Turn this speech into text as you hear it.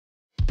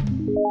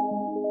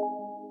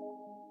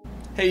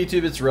Hey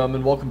YouTube, it's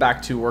Roman. Welcome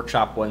back to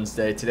Workshop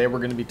Wednesday. Today we're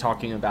going to be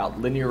talking about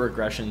linear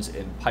regressions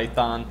in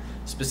Python.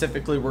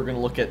 Specifically, we're going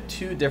to look at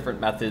two different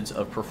methods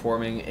of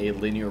performing a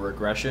linear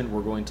regression.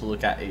 We're going to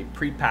look at a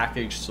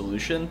prepackaged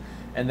solution,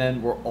 and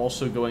then we're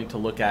also going to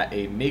look at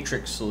a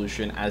matrix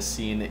solution as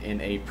seen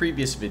in a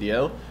previous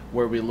video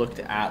where we looked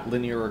at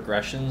linear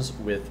regressions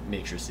with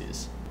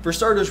matrices. For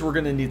starters, we're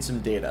going to need some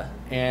data,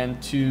 and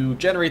to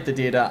generate the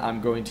data I'm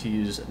going to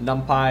use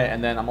NumPy,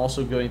 and then I'm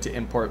also going to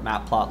import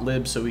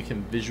matplotlib so we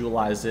can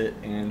visualize it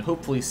and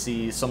hopefully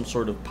see some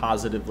sort of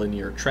positive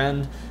linear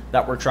trend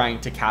that we're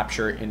trying to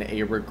capture in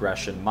a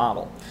regression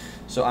model.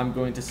 So I'm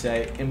going to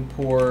say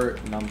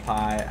import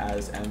NumPy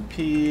as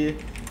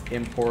MP,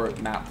 import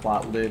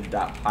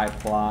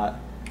matplotlib.pyplot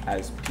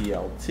as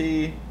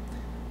PLT,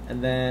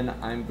 and then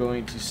I'm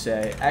going to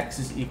say x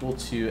is equal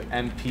to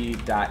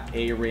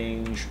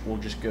mp.arange. We'll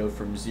just go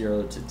from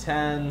 0 to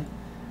 10.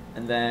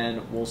 And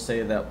then we'll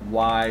say that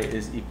y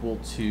is equal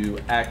to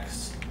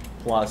x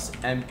plus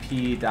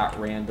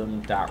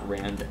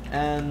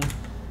mp.random.randn.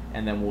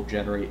 And then we'll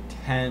generate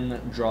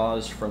 10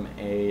 draws from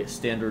a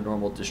standard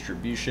normal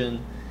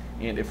distribution.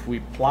 And if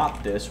we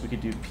plot this, we could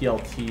do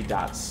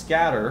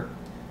plt.scatter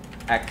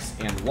x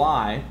and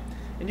y.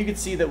 And you can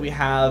see that we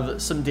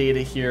have some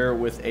data here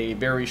with a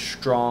very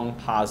strong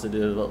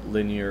positive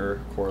linear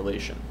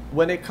correlation.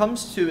 When it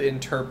comes to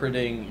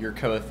interpreting your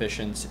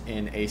coefficients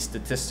in a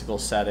statistical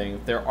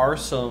setting, there are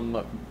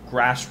some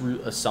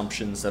grassroots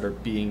assumptions that are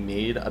being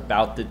made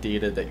about the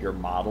data that you're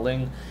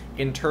modeling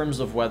in terms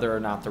of whether or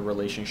not the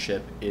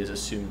relationship is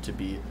assumed to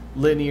be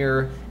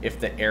linear, if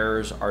the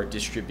errors are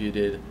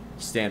distributed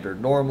standard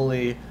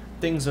normally,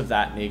 things of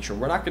that nature.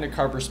 We're not going to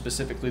cover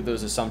specifically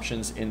those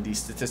assumptions in the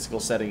statistical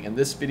setting in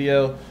this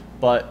video,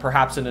 but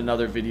perhaps in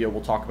another video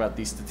we'll talk about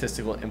the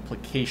statistical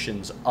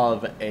implications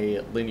of a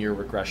linear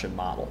regression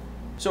model.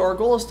 So our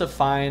goal is to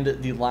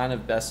find the line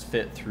of best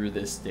fit through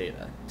this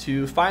data.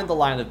 To find the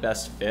line of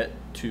best fit,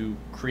 to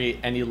create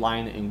any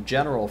line in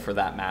general for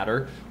that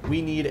matter,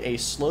 we need a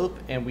slope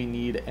and we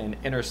need an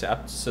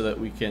intercept so that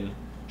we can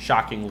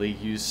shockingly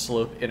use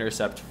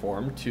slope-intercept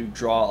form to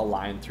draw a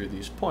line through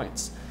these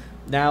points.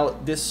 Now,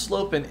 this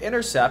slope and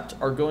intercept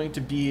are going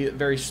to be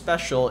very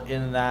special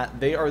in that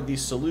they are the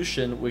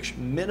solution which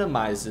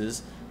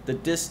minimizes the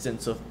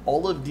distance of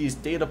all of these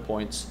data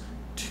points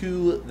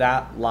to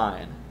that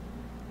line,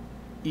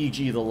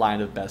 e.g. the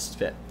line of best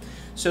fit.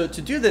 So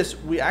to do this,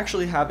 we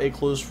actually have a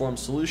closed form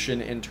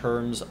solution in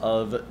terms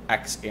of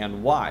x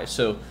and y.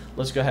 So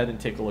let's go ahead and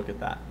take a look at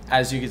that.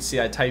 As you can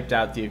see, I typed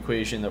out the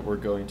equation that we're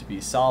going to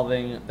be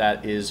solving.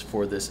 That is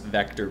for this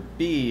vector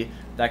b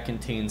that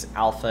contains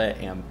alpha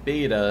and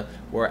beta,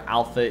 where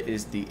alpha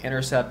is the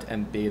intercept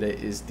and beta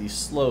is the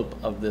slope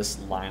of this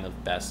line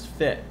of best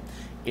fit.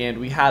 And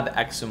we have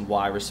x and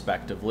y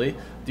respectively.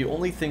 The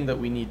only thing that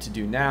we need to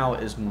do now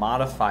is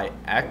modify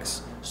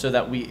x so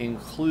that we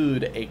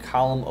include a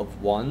column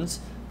of ones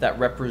that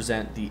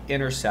represent the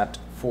intercept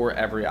for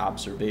every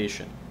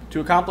observation. To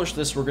accomplish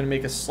this, we're going to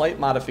make a slight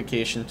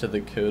modification to the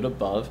code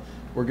above.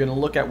 We're going to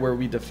look at where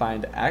we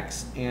defined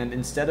x, and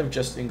instead of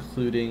just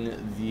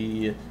including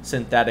the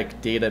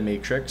synthetic data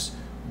matrix,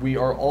 we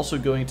are also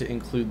going to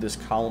include this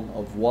column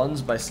of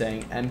ones by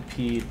saying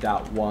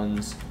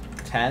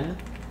mp.ones10,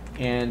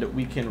 and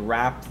we can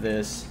wrap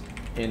this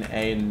in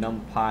a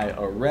NumPy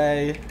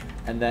array,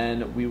 and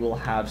then we will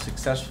have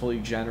successfully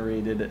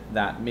generated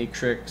that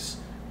matrix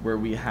where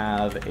we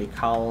have a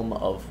column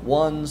of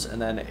ones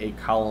and then a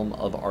column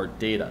of our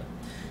data.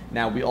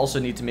 Now we also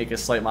need to make a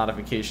slight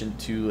modification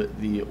to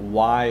the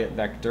y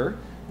vector,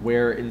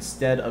 where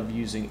instead of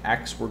using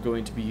x, we're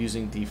going to be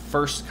using the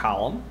first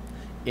column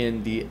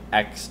in the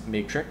x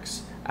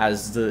matrix,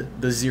 as the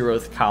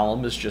 0th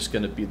column is just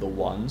going to be the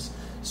ones.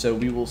 So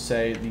we will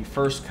say the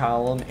first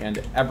column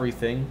and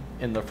everything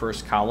in the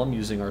first column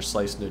using our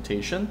slice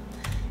notation.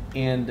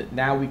 And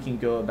now we can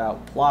go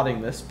about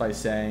plotting this by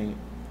saying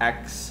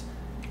x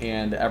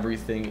and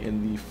everything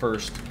in the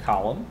first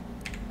column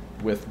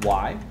with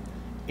y.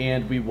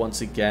 And we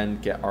once again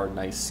get our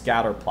nice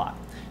scatter plot.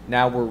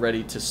 Now we're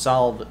ready to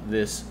solve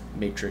this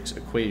matrix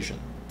equation.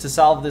 To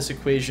solve this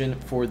equation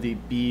for the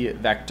b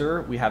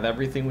vector, we have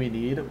everything we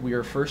need. We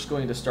are first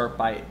going to start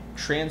by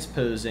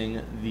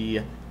transposing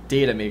the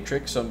data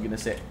matrix. So I'm going to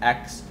say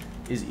x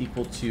is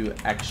equal to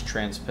x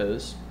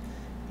transpose.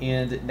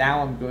 And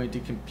now I'm going to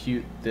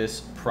compute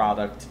this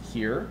product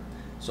here.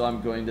 So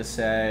I'm going to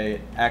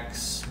say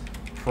x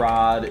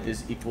prod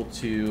is equal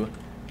to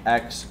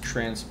x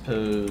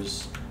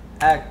transpose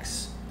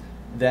x.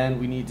 Then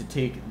we need to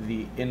take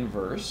the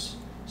inverse.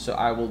 So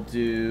I will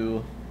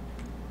do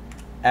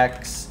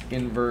x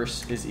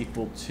inverse is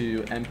equal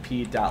to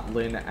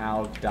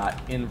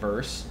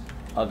mp.linout.inverse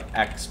of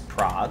x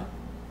prod.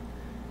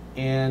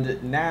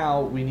 And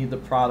now we need the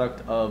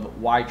product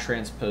of y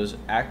transpose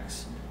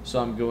x. So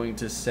I'm going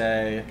to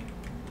say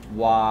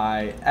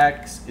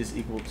yx is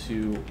equal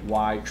to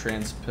y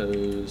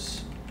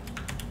transpose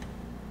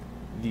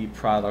the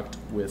product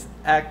with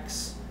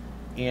x.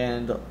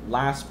 And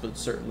last but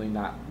certainly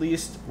not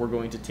least, we're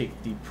going to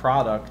take the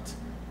product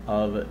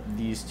of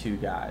these two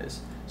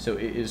guys. So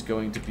it is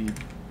going to be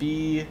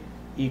B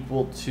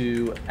equal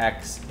to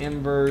X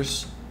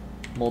inverse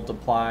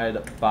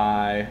multiplied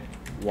by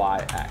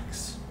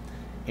YX.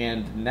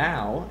 And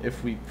now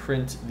if we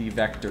print the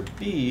vector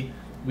B,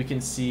 we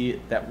can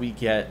see that we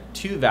get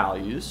two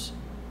values,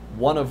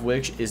 one of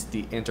which is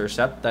the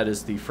intercept, that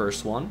is the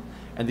first one,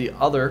 and the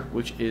other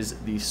which is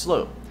the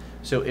slope.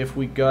 So if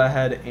we go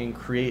ahead and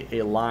create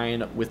a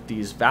line with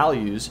these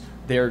values,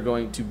 they are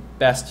going to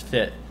best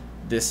fit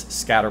this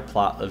scatter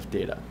plot of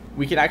data.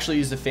 We can actually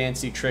use a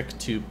fancy trick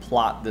to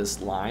plot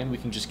this line. We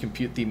can just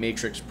compute the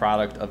matrix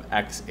product of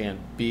X and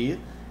B.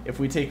 If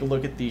we take a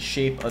look at the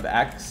shape of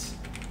X,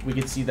 we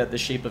can see that the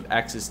shape of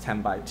X is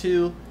 10 by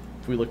 2.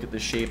 If we look at the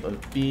shape of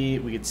B,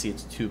 we can see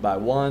it's 2 by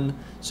 1.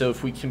 So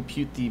if we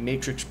compute the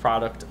matrix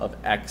product of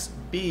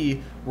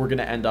XB, we're going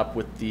to end up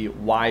with the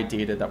Y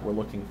data that we're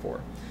looking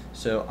for.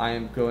 So I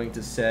am going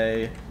to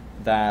say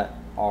that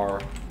our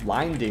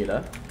line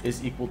data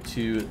is equal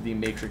to the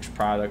matrix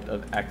product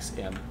of X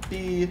and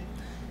B.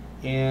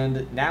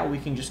 And now we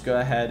can just go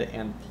ahead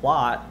and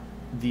plot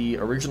the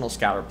original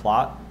scatter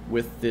plot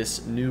with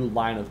this new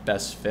line of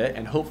best fit,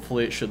 and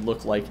hopefully it should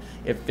look like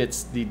it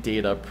fits the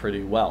data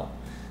pretty well.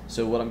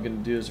 So what I'm going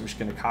to do is I'm just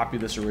going to copy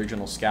this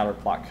original scatter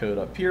plot code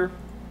up here.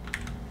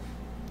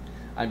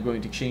 I'm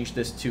going to change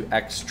this to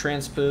X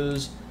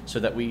transpose so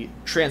that we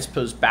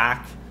transpose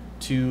back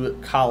to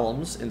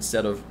columns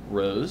instead of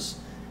rows.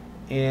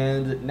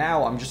 And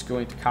now I'm just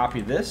going to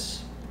copy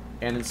this,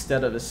 and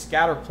instead of a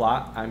scatter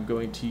plot, I'm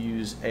going to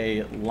use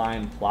a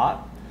line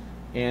plot.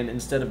 And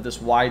instead of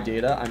this Y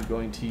data, I'm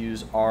going to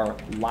use our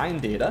line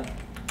data.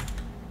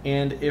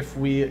 And if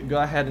we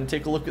go ahead and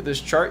take a look at this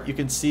chart, you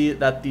can see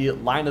that the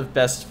line of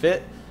best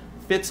fit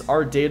fits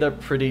our data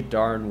pretty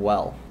darn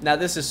well. Now,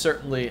 this is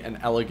certainly an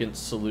elegant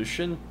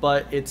solution,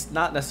 but it's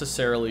not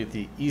necessarily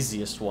the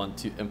easiest one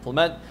to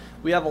implement.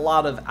 We have a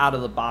lot of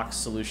out-of-the-box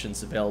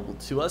solutions available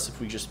to us. If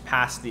we just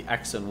pass the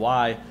X and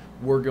Y,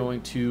 we're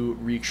going to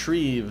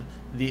retrieve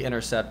the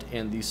intercept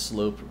and the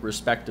slope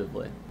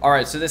respectively. All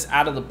right, so this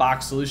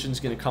out-of-the-box solution is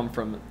going to come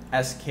from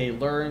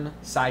sklearn,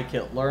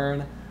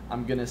 scikit-learn.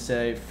 I'm going to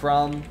say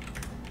from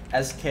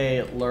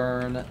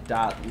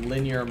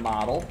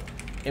sklearn.linear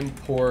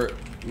import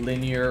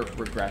linear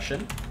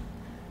regression.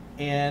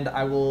 And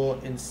I will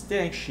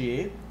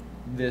instantiate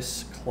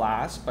this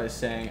class by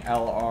saying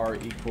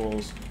LR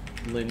equals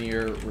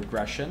linear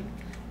regression.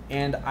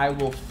 And I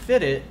will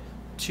fit it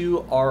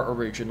to our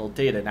original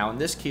data. Now in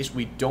this case,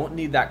 we don't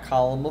need that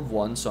column of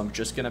 1, so I'm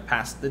just going to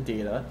pass the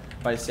data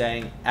by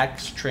saying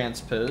X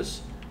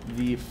transpose,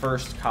 the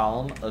first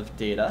column of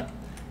data,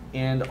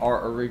 and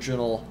our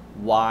original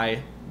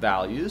Y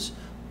values,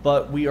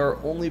 but we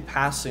are only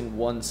passing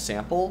one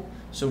sample,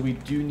 so we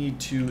do need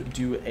to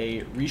do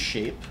a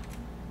reshape,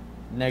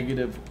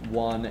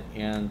 -1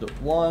 and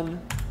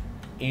 1,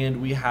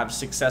 and we have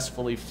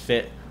successfully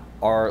fit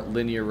our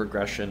linear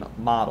regression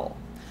model.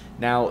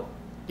 Now,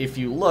 if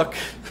you look,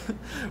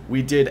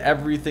 we did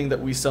everything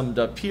that we summed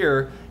up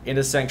here in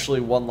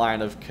essentially one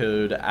line of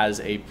code as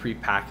a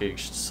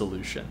prepackaged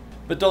solution.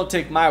 But don't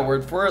take my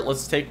word for it,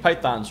 let's take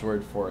Python's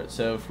word for it.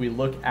 So if we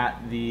look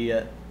at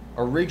the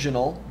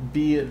original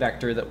B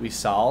vector that we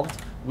solved,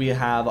 we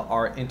have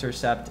our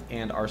intercept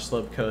and our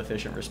slope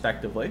coefficient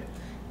respectively.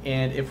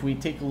 And if we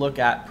take a look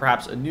at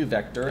perhaps a new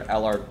vector,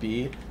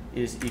 LRB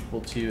is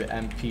equal to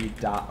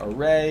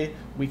mp.array,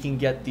 we can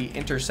get the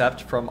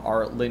intercept from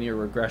our linear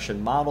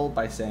regression model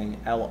by saying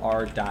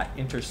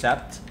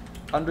lr.intercept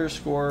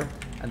underscore,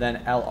 and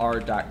then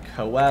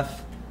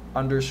lr.coef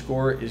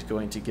underscore is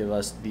going to give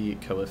us the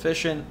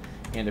coefficient.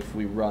 And if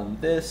we run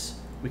this,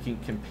 we can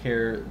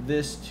compare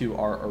this to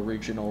our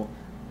original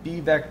B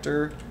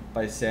vector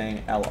by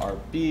saying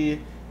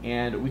LRB,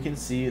 and we can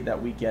see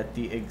that we get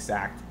the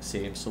exact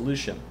same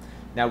solution.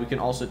 Now we can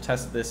also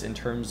test this in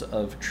terms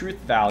of truth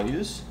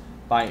values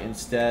by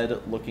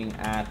instead looking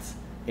at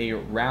a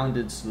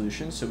rounded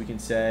solution. So we can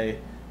say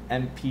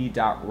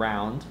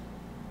mp.round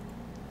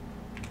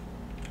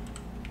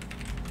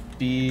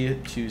B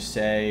to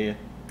say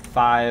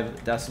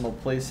 5 decimal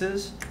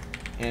places,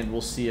 and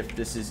we'll see if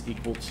this is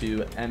equal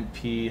to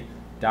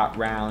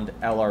mp.round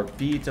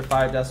LRB to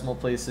 5 decimal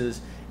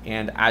places.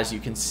 And as you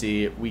can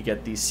see, we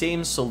get the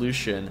same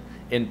solution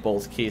in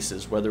both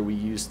cases, whether we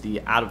use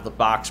the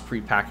out-of-the-box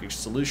prepackaged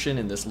solution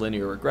in this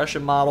linear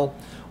regression model,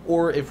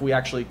 or if we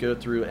actually go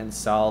through and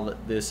solve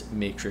this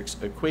matrix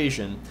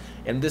equation.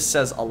 And this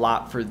says a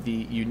lot for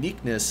the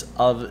uniqueness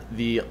of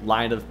the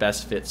line of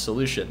best fit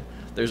solution.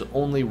 There's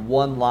only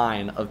one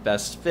line of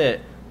best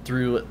fit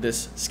through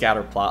this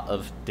scatter plot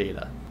of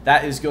data.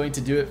 That is going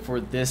to do it for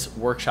this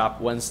Workshop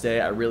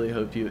Wednesday. I really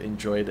hope you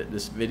enjoyed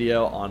this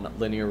video on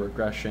linear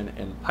regression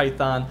in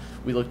Python.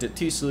 We looked at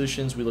two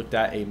solutions. We looked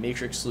at a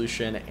matrix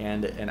solution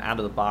and an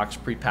out-of-the-box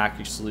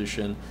prepackaged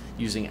solution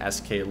using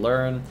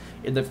sklearn.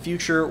 In the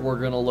future, we're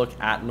going to look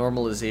at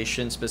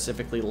normalization,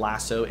 specifically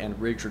lasso and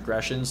ridge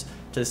regressions,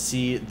 to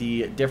see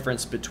the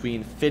difference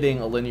between fitting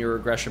a linear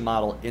regression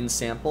model in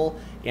sample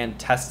and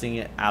testing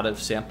it out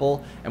of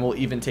sample. And we'll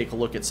even take a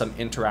look at some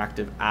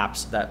interactive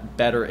apps that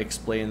better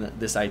explain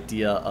this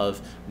idea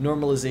of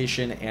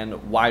normalization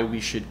and why we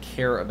should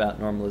care about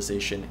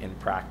normalization in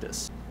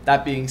practice.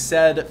 That being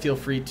said, feel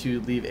free to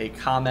leave a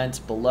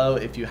comment below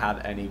if you have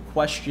any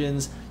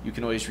questions. You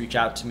can always reach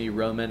out to me,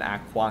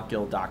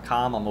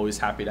 roman@quantguild.com. I'm always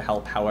happy to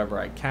help however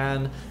I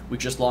can. We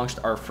just launched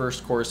our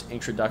first course,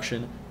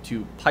 Introduction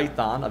to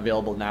Python,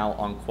 available now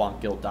on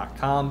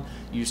quantguild.com.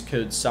 Use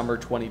code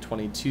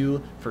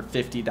SUMMER2022 for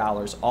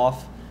 $50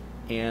 off.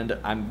 And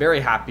I'm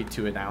very happy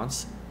to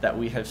announce that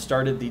we have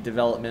started the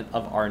development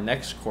of our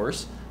next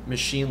course,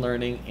 Machine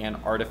Learning and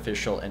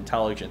Artificial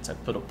Intelligence. I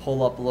put a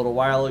poll up a little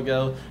while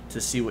ago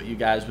to see what you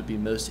guys would be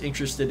most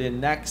interested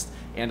in next,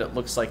 and it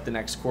looks like the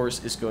next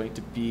course is going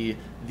to be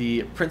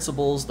the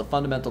principles, the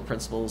fundamental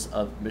principles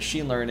of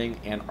machine learning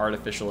and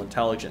artificial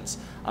intelligence.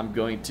 I'm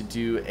going to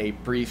do a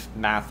brief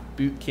math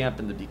boot camp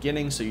in the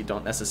beginning, so you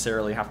don't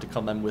necessarily have to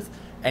come in with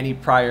any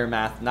prior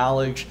math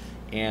knowledge,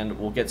 and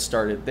we'll get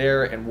started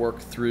there and work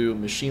through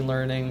machine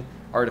learning,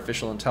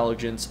 artificial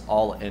intelligence,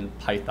 all in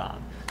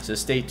Python. So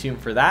stay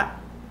tuned for that.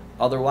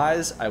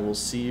 Otherwise, I will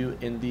see you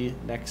in the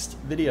next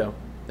video.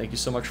 Thank you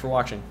so much for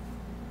watching.